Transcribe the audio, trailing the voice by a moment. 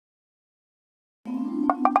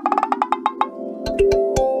We are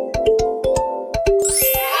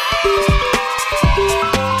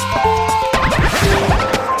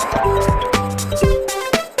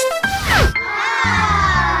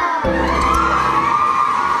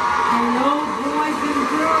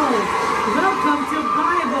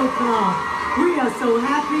so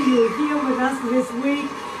happy you're here with us this week,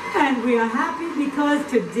 and we are happy because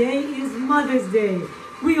today is Mother's Day.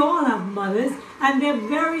 We all have mothers, and they're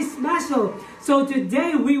very special. So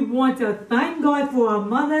today we want to thank God for our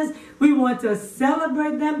mothers. We want to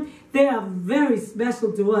celebrate them. They are very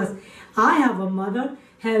special to us. I have a mother.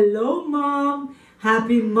 Hello, Mom.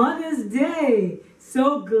 Happy Mother's Day.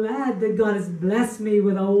 So glad that God has blessed me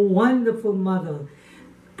with a wonderful mother.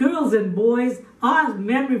 Girls and boys, our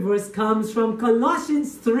memory verse comes from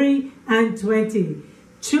Colossians 3:20.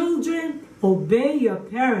 Children, obey your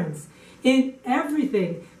parents in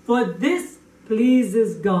everything, for this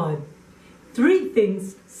pleases God. Three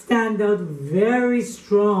things stand out very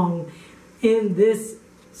strong in this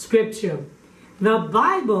scripture. The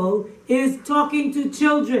Bible is talking to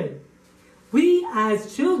children. We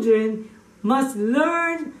as children must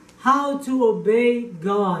learn how to obey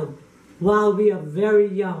God while we are very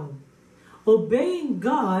young. Obeying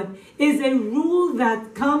God is a rule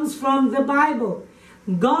that comes from the Bible.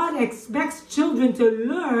 God expects children to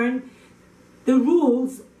learn the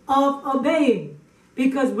rules of obeying,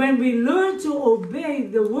 because when we learn to obey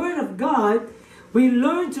the Word of God, we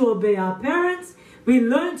learn to obey our parents, we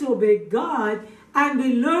learn to obey God, and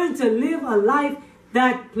we learn to live a life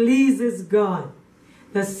that pleases God.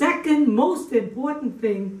 The second most important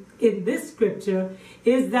thing in this scripture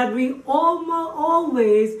is that we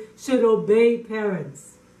always should obey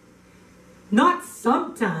parents. Not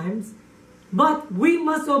sometimes, but we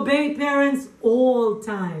must obey parents all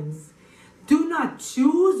times. Do not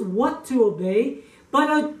choose what to obey,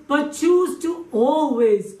 but choose to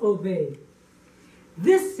always obey.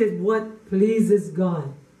 This is what pleases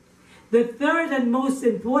God. The third and most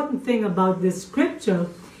important thing about this scripture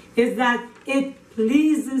is that it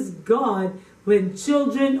pleases God when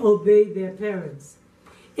children obey their parents.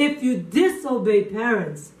 If you disobey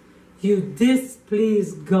parents, you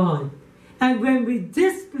displease God. And when we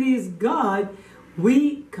displease God,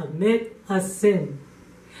 we commit a sin.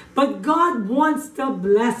 But God wants to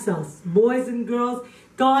bless us. Boys and girls,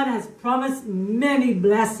 God has promised many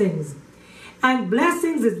blessings. And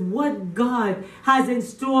blessings is what God has in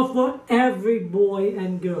store for every boy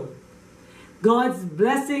and girl. God's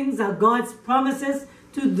blessings are God's promises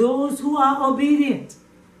to those who are obedient.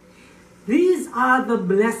 These are the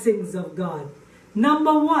blessings of God.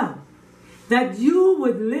 Number one, that you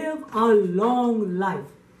would live a long life.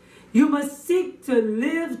 You must seek to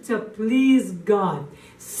live to please God.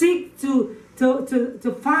 Seek to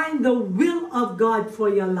find the will of God for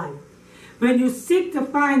your life. When you seek to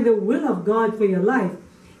find the will of God for your life,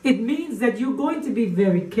 it means that you're going to be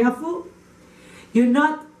very careful. You're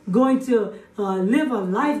not going to live a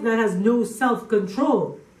life that has no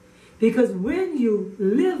self-control. Because when you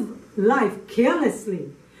live life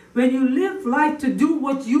carelessly, when you live life to do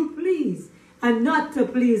what you please and not to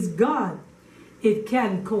please God, it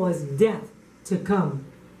can cause death to come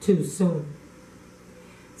too soon.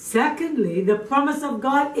 Secondly, the promise of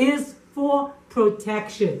God is for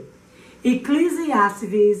protection.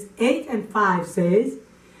 Ecclesiastes 8:5 says,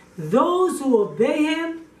 "Those who obey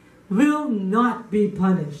him will not be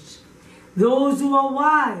punished. Those who are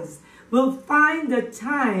wise will find a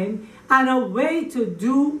time and a way to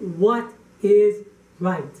do what is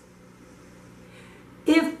right."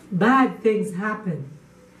 If bad things happen,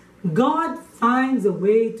 God finds a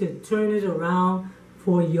way to turn it around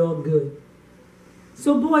for your good.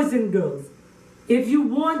 So boys and girls, if you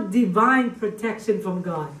want divine protection from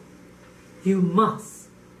God, you must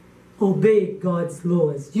obey God's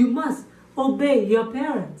laws. You must obey your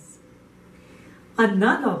parents.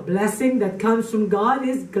 Another blessing that comes from God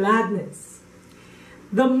is gladness.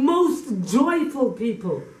 The most joyful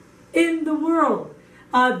people in the world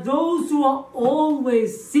are those who are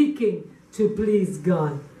always seeking to please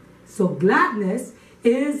God. So gladness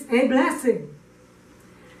is a blessing.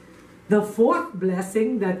 The fourth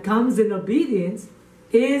blessing that comes in obedience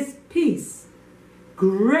is peace.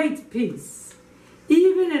 Great peace.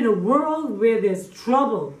 Even in a world where there's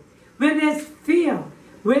trouble, where there's fear,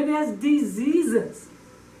 where there's diseases,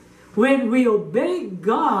 when we obey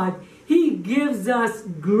God, he gives us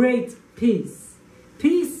great peace.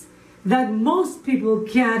 Peace that most people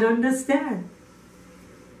can't understand.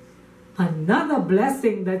 Another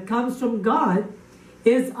blessing that comes from God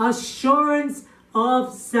is assurance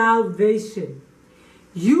of salvation.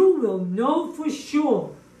 You will know for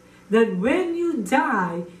sure that when you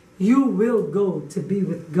die, you will go to be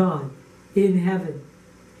with God in heaven.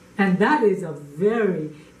 And that is a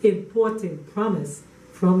very important promise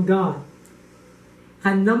from God.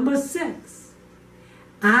 And number 6,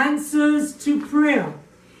 answers to prayer.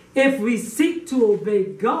 If we seek to obey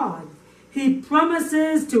God, He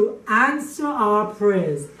promises to answer our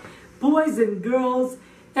prayers. Boys and girls,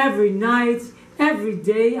 every night, every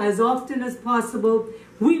day, as often as possible,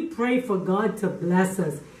 we pray for God to bless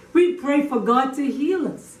us. We pray for God to heal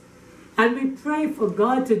us. And we pray for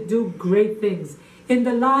God to do great things in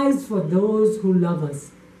the lives for those who love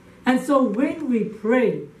us. And so when we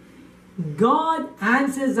pray, God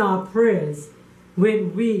answers our prayers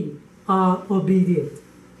when we are obedient.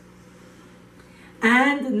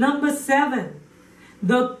 And number 7,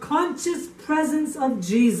 the conscious presence of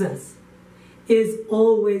Jesus is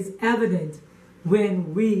always evident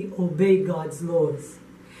when we obey God's laws.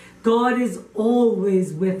 God is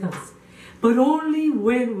always with us, but only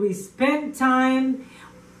when we spend time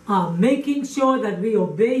making sure that we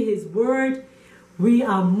obey His word, we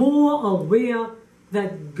are more aware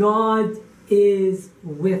that God is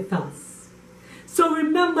with us. So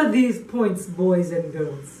remember these points, boys and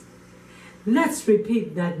girls. Let's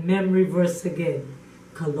repeat that memory verse again.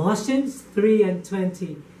 Colossians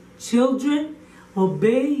 3:20. Children,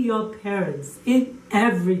 obey your parents in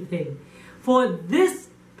everything, for this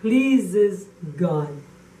pleases God.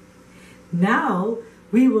 Now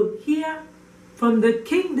we will hear from the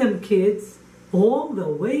Kingdom Kids all the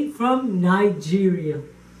way from Nigeria.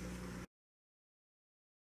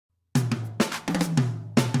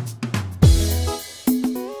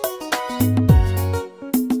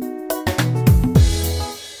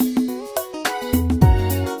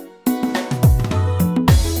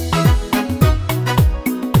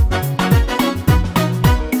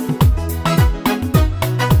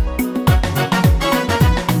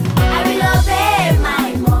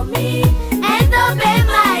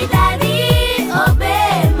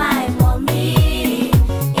 Obey my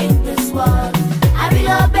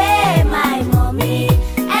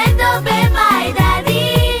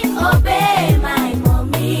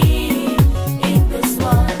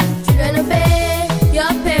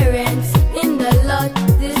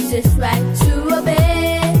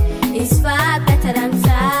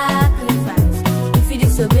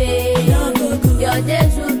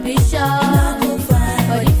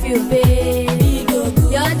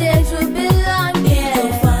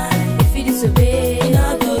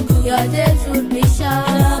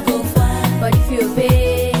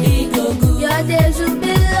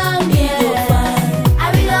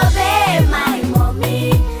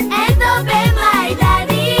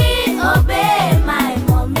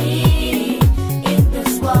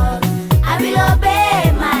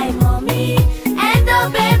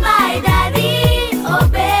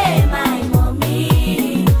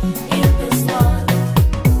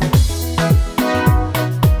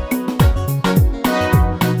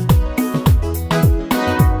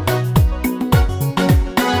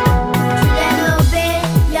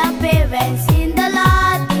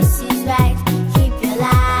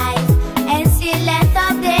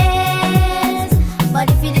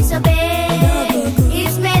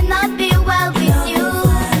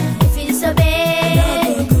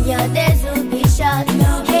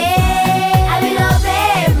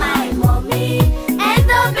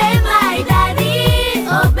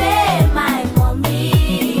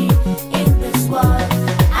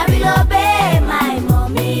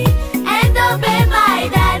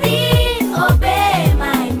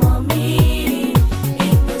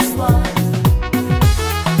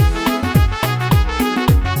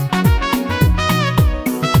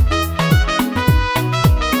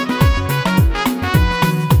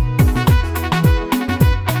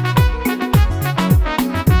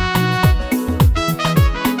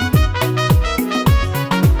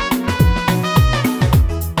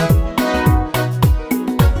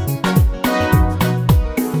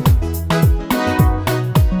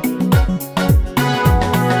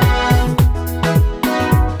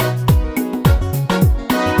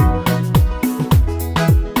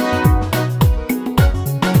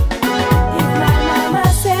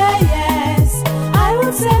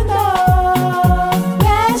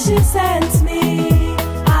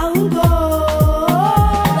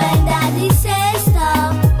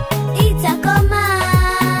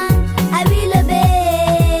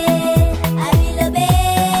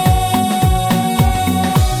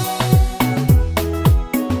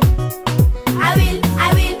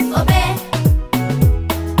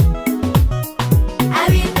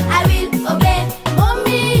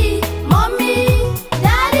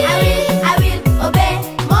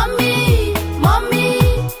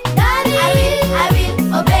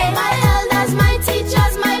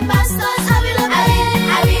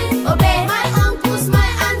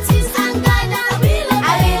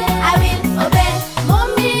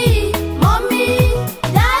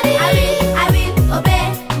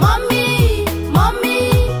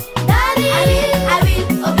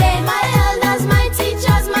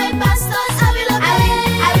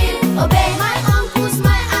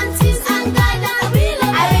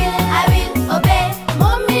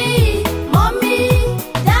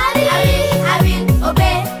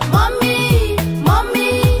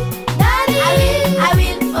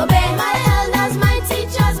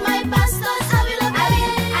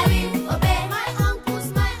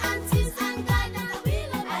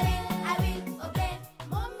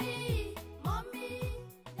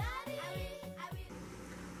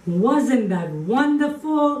Wasn't that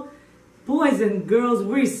wonderful? Boys and girls,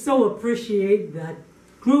 we so appreciate that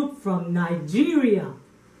group from Nigeria.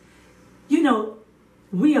 You know,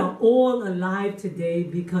 we are all alive today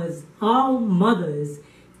because our mothers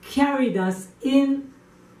carried us in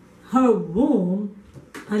her womb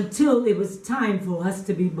until it was time for us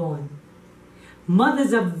to be born.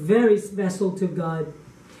 Mothers are very special to God.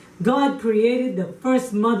 God created the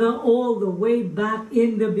first mother all the way back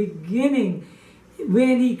in the beginning.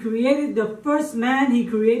 When he created the first man, he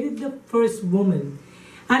created the first woman.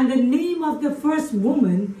 And the name of the first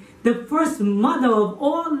woman, the first mother of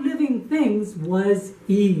all living things, was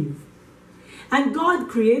Eve. And God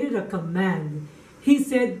created a command. He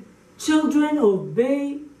said, children,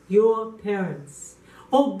 obey your parents.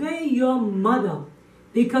 Obey your mother,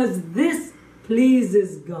 because this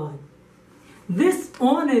pleases God. This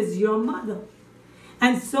honors your mother.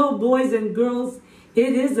 And so, boys and girls,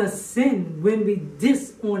 it is a sin when we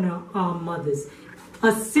dishonor our mothers.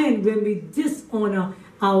 A sin when we dishonor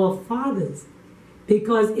our fathers,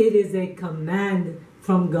 because it is a command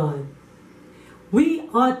from God. We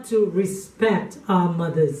ought to respect our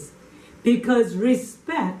mothers, because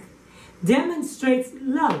respect demonstrates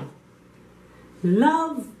love.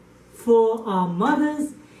 Love for our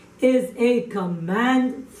mothers is a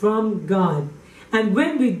command from God. And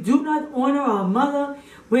when we do not honor our mother,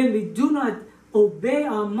 when we do not obey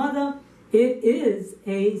our mother, it is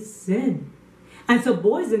a sin. And so,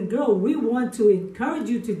 boys and girls, we want to encourage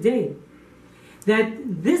you today that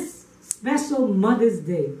this special Mother's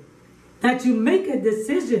Day, that you make a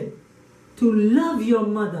decision to love your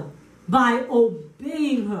mother by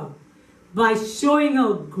obeying her, by showing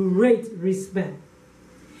her great respect.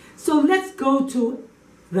 So let's go to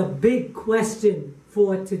the big question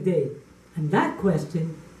for today. And that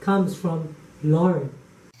question comes from Lauren.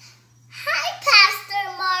 Hi,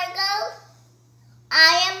 Pastor Margo.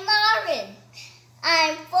 I am Lauren.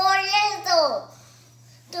 I'm 4 years old.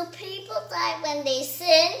 Do people die when they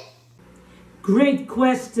sin? Great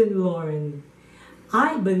question, Lauren.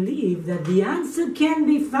 I believe that the answer can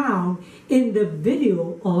be found in the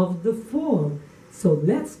video of the fall. So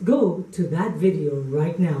let's go to that video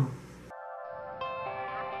right now.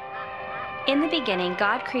 In the beginning,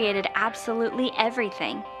 God created absolutely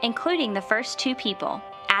everything, including the first two people,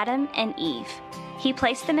 Adam and Eve. He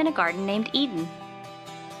placed them in a garden named Eden.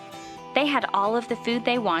 They had all of the food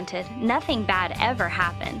they wanted. Nothing bad ever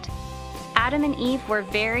happened. Adam and Eve were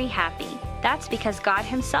very happy. That's because God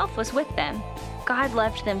Himself was with them. God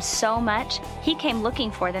loved them so much, He came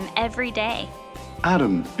looking for them every day.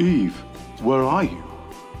 Adam, Eve, where are you?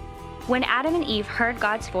 When Adam and Eve heard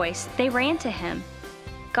God's voice, they ran to Him.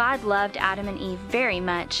 God loved Adam and Eve very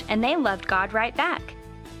much, and they loved God right back.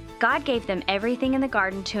 God gave them everything in the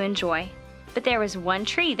garden to enjoy, but there was one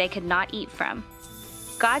tree they could not eat from.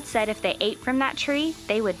 God said if they ate from that tree,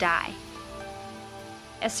 they would die.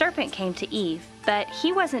 A serpent came to Eve, but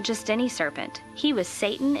he wasn't just any serpent. He was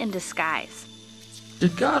Satan in disguise.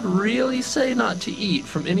 Did God really say not to eat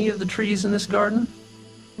from any of the trees in this garden?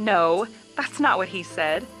 No, that's not what He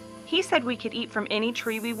said. He said we could eat from any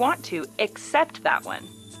tree we want to, except that one.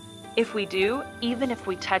 If we do, even if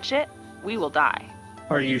we touch it, we will die.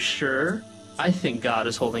 Are you sure? I think God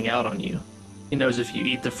is holding out on you. He knows if you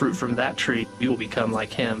eat the fruit from that tree, you will become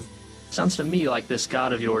like Him. Sounds to me like this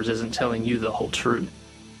God of yours isn't telling you the whole truth.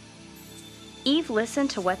 Eve listened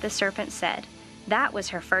to what the serpent said. That was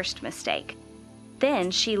her first mistake.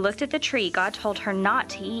 Then she looked at the tree God told her not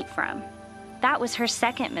to eat from. That was her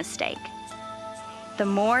second mistake. The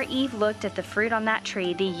more Eve looked at the fruit on that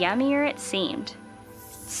tree, the yummier it seemed.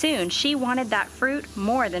 Soon she wanted that fruit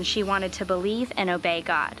more than she wanted to believe and obey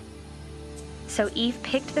God. So Eve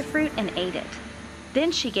picked the fruit and ate it.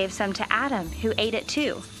 Then she gave some to Adam, who ate it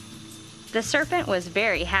too. The serpent was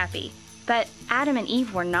very happy, but Adam and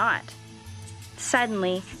Eve were not.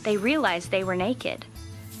 Suddenly, they realized they were naked.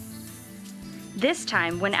 This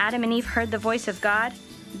time, when Adam and Eve heard the voice of God,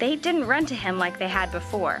 they didn't run to Him like they had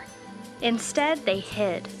before. Instead, they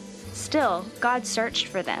hid. Still, God searched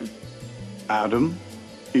for them. Adam,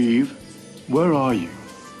 Eve, where are you?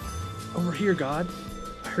 Over here, God.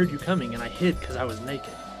 I heard you coming and I hid because I was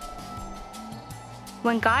naked.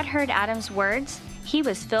 When God heard Adam's words, he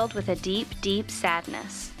was filled with a deep, deep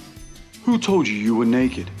sadness. Who told you you were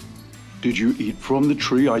naked? Did you eat from the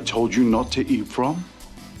tree I told you not to eat from?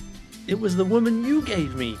 It was the woman you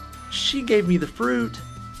gave me. She gave me the fruit.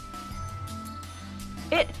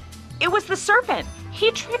 It was the serpent. He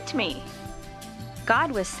tricked me.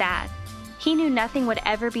 God was sad. He knew nothing would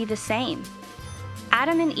ever be the same.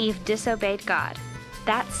 Adam and Eve disobeyed God.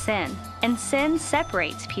 That's sin, and sin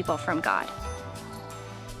separates people from God.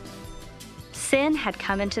 Sin had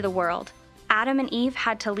come into the world. Adam and Eve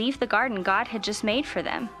had to leave the garden God had just made for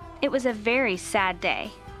them. It was a very sad day.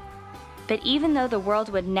 But even though the world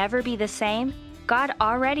would never be the same, God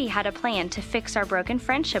already had a plan to fix our broken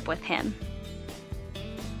friendship with Him.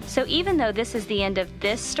 So even though this is the end of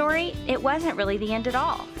this story, it wasn't really the end at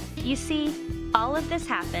all. You see, all of this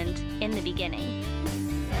happened in the beginning.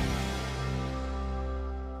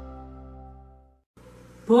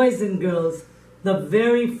 Boys and girls, the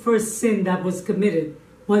very first sin that was committed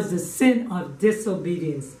was the sin of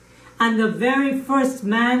disobedience. And the very first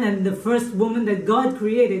man and the first woman that God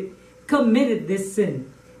created committed this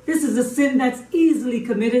sin. This is a sin that's easily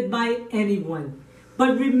committed by anyone.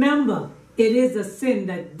 But remember, it is a sin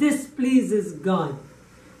that displeases God.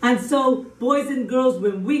 And so, boys and girls,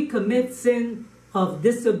 when we commit sin of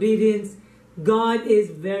disobedience, God is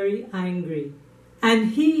very angry.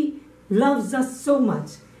 And He loves us so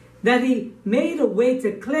much that He made a way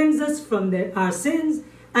to cleanse us from our sins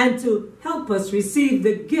and to help us receive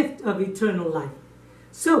the gift of eternal life.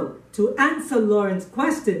 So, to answer Lauren's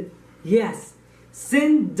question, yes,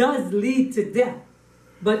 sin does lead to death,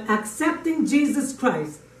 but accepting Jesus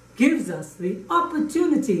Christ gives us the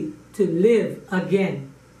opportunity to live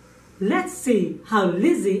again. Let's see how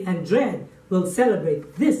Lizzie and Dred will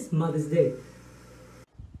celebrate this Mother's Day.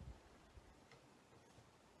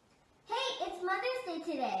 Hey, it's Mother's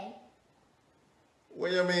Day today.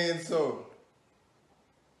 What you mean so?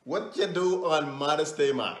 What you do on Mother's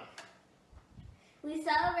Day, man? We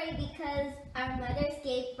celebrate because our mothers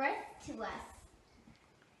gave birth to us.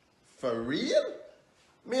 For real?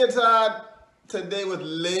 Me thought today was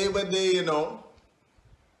Labor Day, you know.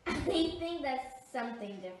 I think that's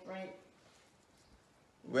something different.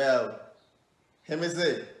 Well, let me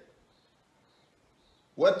say,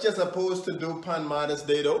 what you supposed to do on Mother's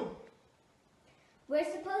Day though? We're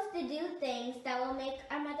supposed to do things that will make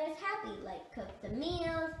our mothers happy, like cook the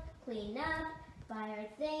meals, clean up, buy her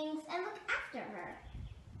things, and look after her.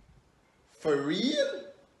 For real?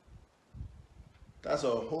 That's a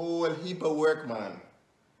whole heap of work, man.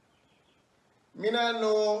 Me not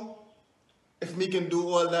know if me can do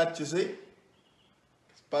all that, you see.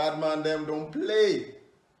 Bad man them don't play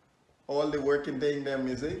all the working thing them,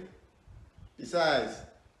 you see. Besides,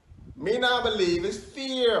 me not believe it's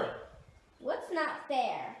fair. What's not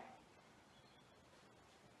fair?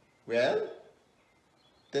 Well,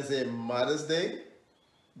 there's a Mother's Day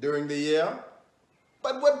during the year,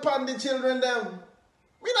 but what pan the children them?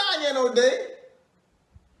 We not get no day.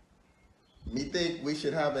 Me think we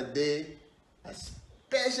should have a day, a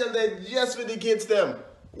special day just for the kids them.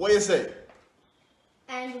 What you say?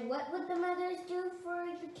 And what would the mothers do for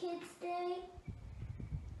the kids' day?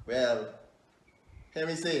 Well, let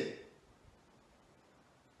me say.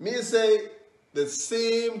 Me say the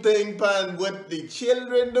same thing pan what the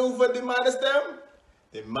children do for the mothers them.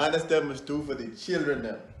 The mothers them must do for the children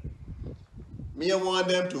them. Me want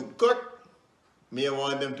them to cook. Me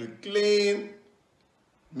want them to clean.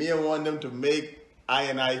 Me want them to make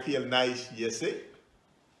I feel nice, you see?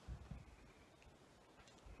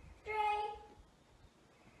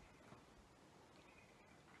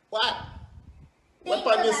 What? What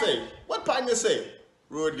pan you say? What pan you say?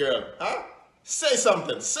 Rude girl, huh? Say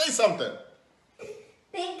something, say something.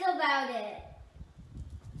 Think about it.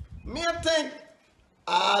 Me think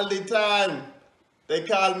all the time they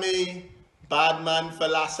call me bad man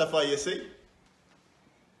philosopher, you see?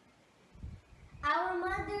 Our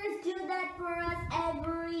mothers do that for us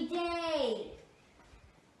every day.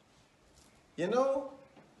 You know,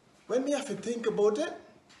 when me have to think about it,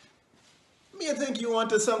 me think you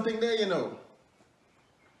wanted something there, you know.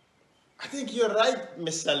 I think you're right,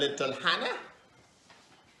 Mr. Little Hannah.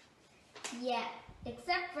 Yeah,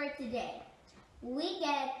 except for today. We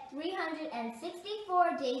get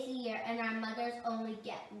 364 days a year and our mothers only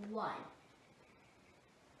get one.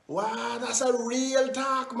 Wow, that's a real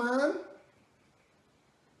talk, man.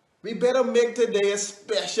 We better make today a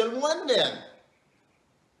special one then.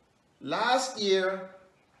 Last year,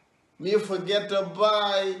 me forget to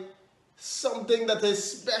buy something that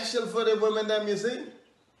is special for the women them, you see.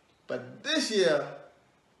 But this year,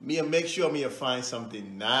 me make sure me find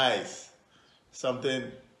something nice. Something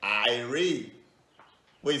I read.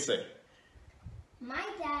 What do you say? My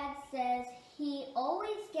dad says he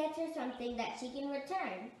always gets her something that she can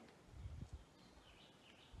return.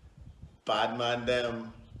 Bad man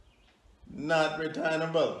them, not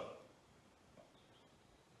returnable.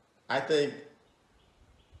 I think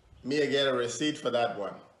me get a receipt for that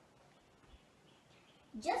one.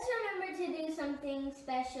 Just remember to do something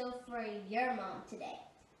special for your mom today.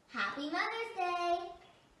 Happy Mother's Day!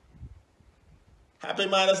 Happy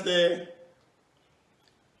Mother's Day!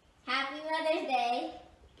 Happy Mother's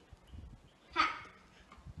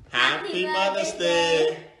Happy Mother's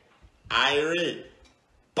Day. Irie.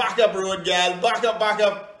 Back up, road girl. Back up, back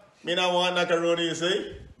up. Me not want macaroni, you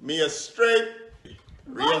see? Me a straight,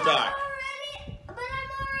 real talk. But I'm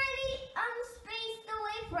already spaced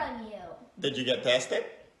away from you. Did you get tested?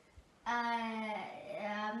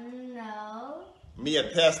 No. Me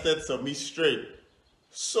a tested, so me straight.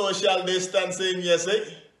 Social distancing, you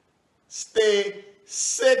see? Stay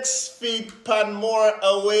 6 feet pan more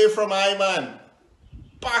away from I man.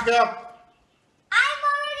 Back up. I'm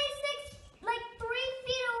already 3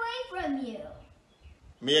 feet away from you.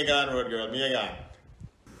 Me a gone, road girl. Me a gone.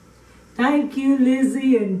 Thank you,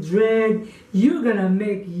 Lizzie and Dred. You're gonna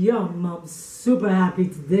make your mom super happy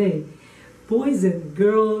today. Boys and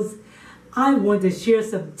girls, I want to share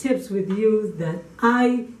some tips with you that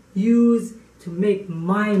I use to make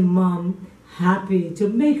my mom happy, to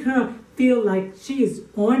make her feel like she is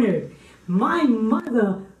honored. My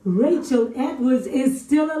mother, Rachel Edwards, is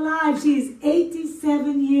still alive. She is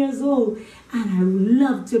 87 years old, and I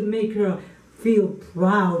love to make her feel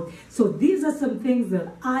proud. So these are some things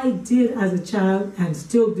that I did as a child and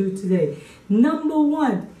still do today. Number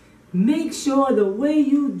one, make sure the way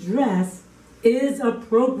you dress is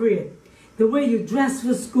appropriate. The way you dress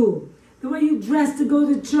for school, the way you dress to go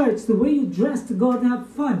to church, the way you dress to go and have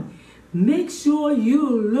fun. Make sure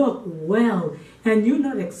you look well and you're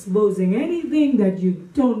not exposing anything that you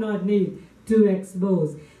do not need to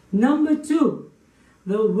expose. Number two,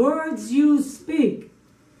 the words you speak.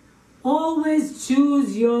 Always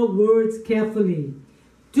choose your words carefully.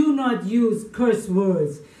 Do not use curse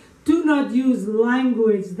words. Do not use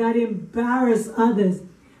language that embarrass others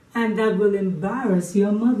and that will embarrass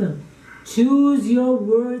your mother. Choose your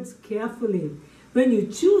words carefully. When you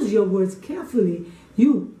choose your words carefully,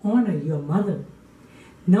 you honor your mother.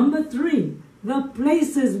 Number three, the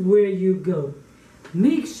places where you go.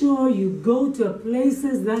 Make sure you go to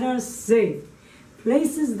places that are safe.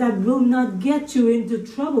 Places that will not get you into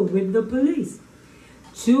trouble with the police.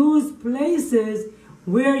 Choose places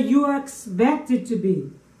where you are expected to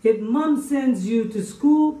be. If mom sends you to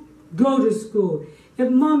school, go to school.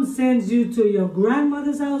 If mom sends you to your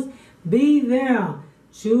grandmother's house, be there.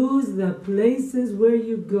 Choose the places where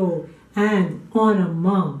you go and honor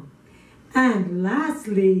mom. And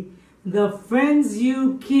lastly, the friends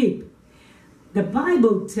you keep. The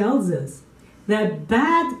Bible tells us that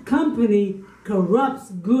bad company corrupts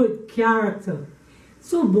good character.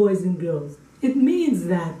 So boys and girls, it means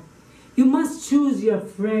that you must choose your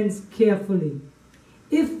friends carefully.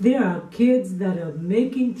 If there are kids that are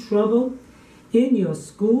making trouble in your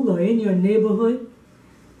school or in your neighborhood,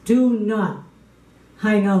 do not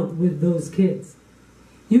hang out with those kids.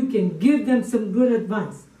 You can give them some good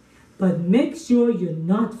advice, but make sure you're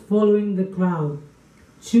not following the crowd.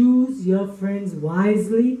 Choose your friends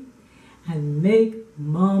wisely and make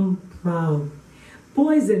mom proud.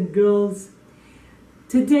 Boys and girls,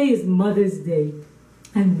 today is Mother's Day,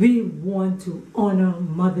 and we want to honor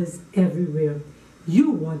mothers everywhere.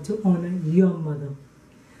 You want to honor your mother.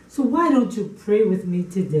 So why don't you pray with me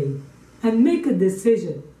today and make a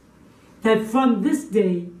decision that from this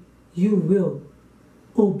day you will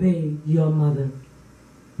obey your mother.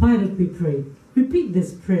 Why don't we pray? Repeat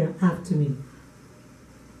this prayer after me.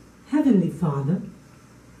 Heavenly Father,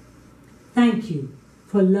 thank you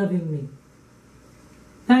for loving me.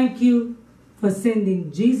 Thank you for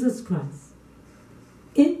sending Jesus Christ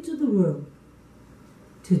into the world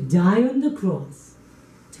to die on the cross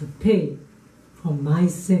to pay for my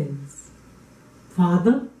sins.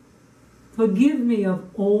 Father, forgive me of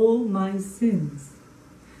all my sins.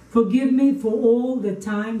 Forgive me for all the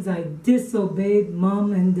times I disobeyed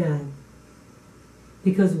mom and dad.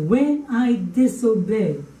 Because when I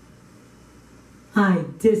disobey, I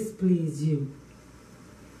displease you.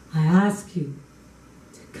 I ask you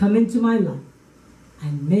to come into my life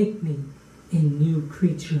and make me a new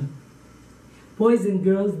creature. Boys and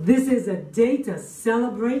girls, this is a day to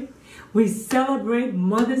celebrate. We celebrate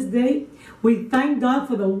Mother's Day. We thank God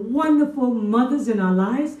for the wonderful mothers in our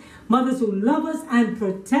lives, mothers who love us and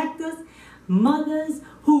protect us, mothers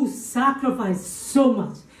who sacrifice so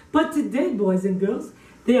much. But today, boys and girls,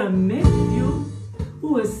 there are many of you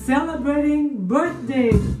who are celebrating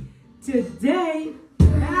birthdays. Today,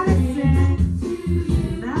 Madison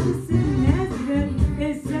Nesbitt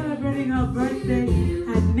is celebrating her birthday,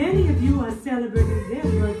 and many of you are celebrating their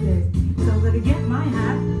birthdays. So I'm going to get my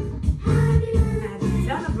hat and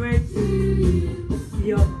celebrate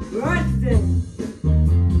your birthday.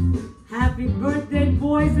 Happy birthday,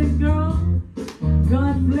 boys and girls.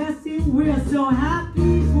 God bless you. We are so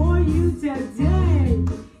happy for you today.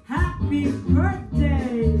 Happy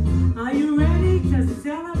birthday. Are you ready to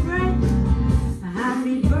celebrate?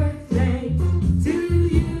 Happy birthday.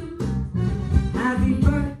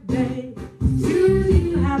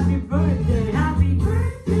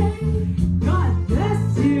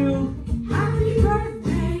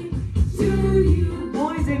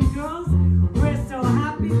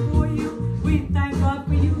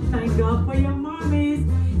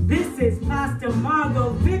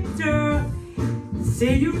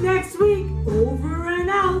 See you next week. Over and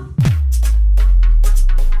out.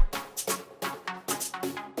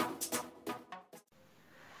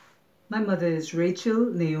 My mother is Rachel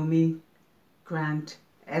Naomi Grant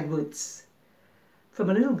Edwards. From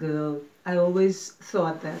a little girl, I always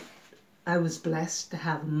thought that I was blessed to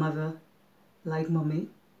have a mother like Mommy,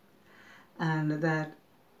 and that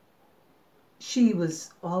she was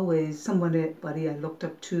always somebody I looked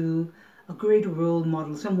up to, a great role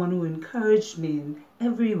model, someone who encouraged me in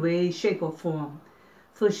every way, shape, or form.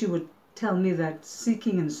 First, she would tell me that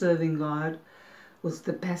seeking and serving God was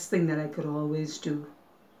the best thing that I could always do,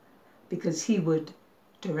 because He would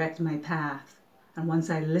direct my path. And once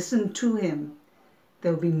I listened to Him,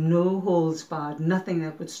 there would be no holds barred, nothing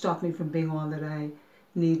that would stop me from being all that I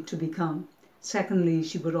need to become. Secondly,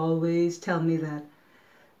 she would always tell me that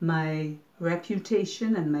my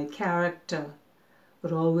reputation and my character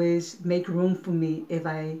would always make room for me if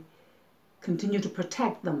I continue to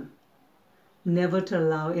protect them, never to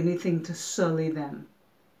allow anything to sully them,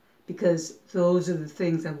 because those are the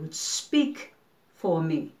things that would speak for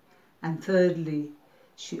me. And thirdly,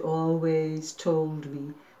 she always told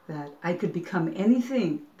me that I could become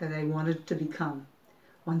anything that I wanted to become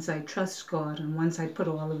once I trust God and once I put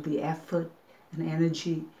all of the effort and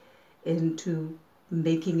energy into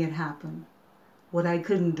making it happen. What I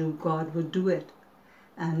couldn't do, God would do it.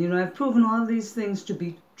 And you know, I've proven all these things to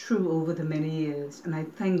be true over the many years, and I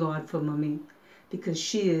thank God for Mommy, because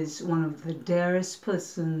she is one of the dearest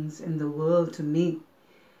persons in the world to me,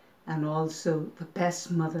 and also the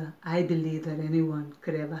best mother I believe that anyone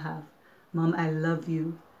could ever have. Mom, I love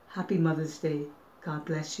you. Happy Mother's Day. God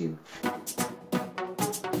bless you.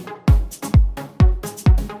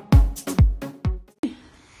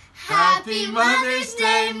 Happy Mother's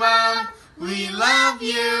Day, Mom. We love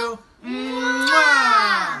you.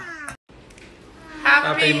 Mwah!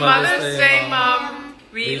 Happy Mother's Day, Mom.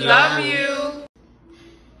 We love you.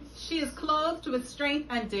 She is clothed with strength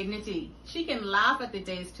and dignity. She can laugh at the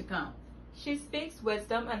days to come. She speaks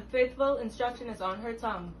wisdom, and faithful instruction is on her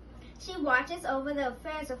tongue. She watches over the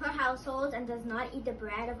affairs of her household and does not eat the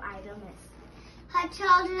bread of idleness. Her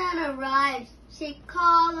children arise. She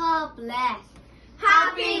calls her blessed.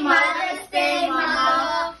 Happy Mother's Day,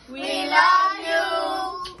 Mama. We love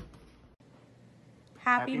you.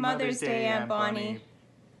 Happy Mother's Day, Aunt Bonnie.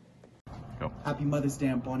 Happy Mother's Day,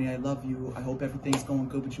 Aunt Bonnie. I love you. I hope everything's going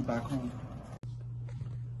good with you back home.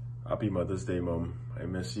 Happy Mother's Day, Mom. I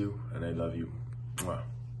miss you and I love you. Mwah.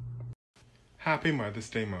 Happy Mother's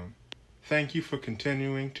Day, Mom. Thank you for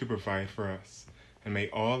continuing to provide for us, and may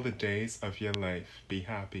all the days of your life be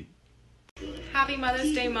happy. Happy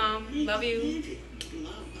Mother's Day, Mom. Love you.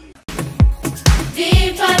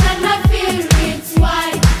 Deep